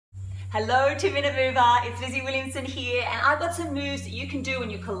Hello 2 Minute Mover, it's Lizzie Williamson here, and I've got some moves that you can do when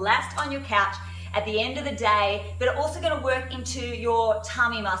you're collapsed on your couch at the end of the day that are also going to work into your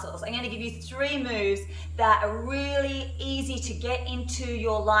tummy muscles. I'm going to give you 3 moves that are really easy to get into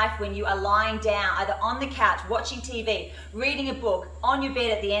your life when you are lying down, either on the couch, watching TV, reading a book, on your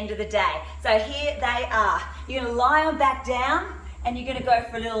bed at the end of the day. So here they are. You're going to lie on back down, and you're going to go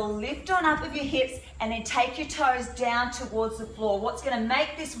for a little lift on up of your hips and then take your toes down towards the floor. What's going to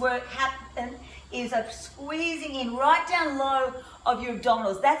make this work happen is a squeezing in right down low of your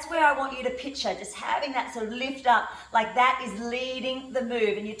abdominals. That's where I want you to picture, just having that sort of lift up like that is leading the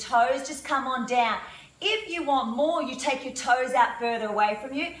move, and your toes just come on down. If you want more, you take your toes out further away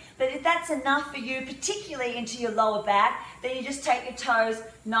from you, but if that's enough for you, particularly into your lower back, then you just take your toes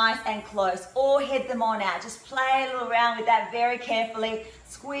nice and close, or head them on out. Just play a little around with that very carefully,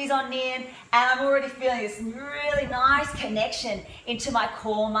 squeeze on in, and I'm already feeling this really nice connection into my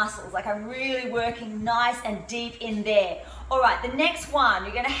core muscles, like I'm really working nice and deep in there. All right, the next one,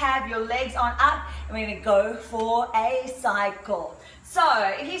 you're gonna have your legs on up, and we're gonna go for a cycle. So,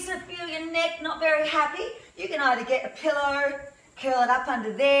 if you sort of feel your neck not very happy, you can either get a pillow, curl it up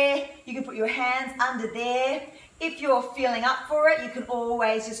under there, you can put your hands under there. If you're feeling up for it, you can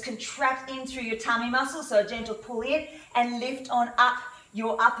always just contract in through your tummy muscles, so a gentle pull in, and lift on up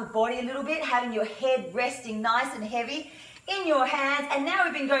your upper body a little bit, having your head resting nice and heavy in your hands. And now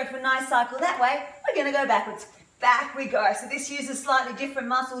we've been going for a nice cycle that way, we're gonna go backwards. Back we go. So this uses slightly different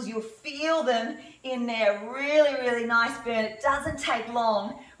muscles. You'll feel them in there. Really, really nice burn. It doesn't take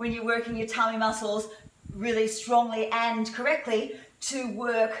long when you're working your tummy muscles really strongly and correctly to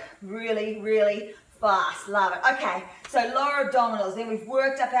work really, really fast. Love it. Okay, so lower abdominals. Then we've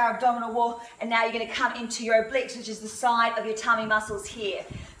worked up our abdominal wall, and now you're going to come into your obliques, which is the side of your tummy muscles here.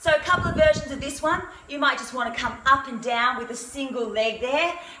 So a couple of versions of this one. You might just want to come up and down with a single leg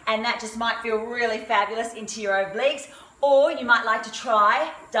there, and that just might feel really fabulous into your obliques. Or you might like to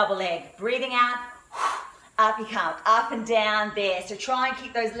try double leg. Breathing out, up you come, up and down there. So try and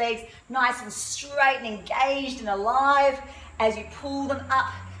keep those legs nice and straight and engaged and alive as you pull them up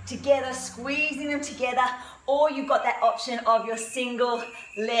together, squeezing them together. Or you've got that option of your single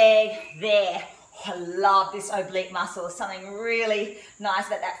leg there. I love this oblique muscle. Something really nice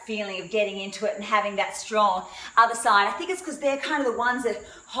about that feeling of getting into it and having that strong other side. I think it's because they're kind of the ones that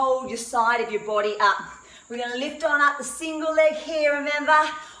hold your side of your body up. We're going to lift on up the single leg here, remember?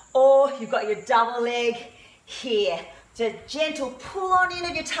 Or you've got your double leg here. So gentle pull on in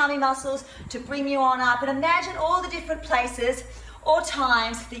of your tummy muscles to bring you on up. And imagine all the different places or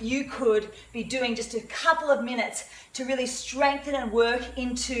times that you could be doing just a couple of minutes to really strengthen and work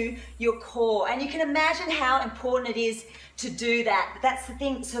into your core. And you can imagine how important it is to do that. That's the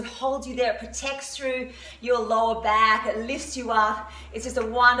thing that sort of holds you there. It protects through your lower back. It lifts you up. It's just a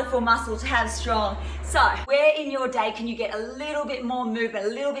wonderful muscle to have strong. So where in your day can you get a little bit more movement, a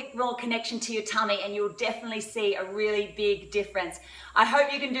little bit more connection to your tummy, and you'll definitely see a really big difference. I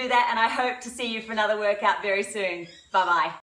hope you can do that, and I hope to see you for another workout very soon. Bye-bye.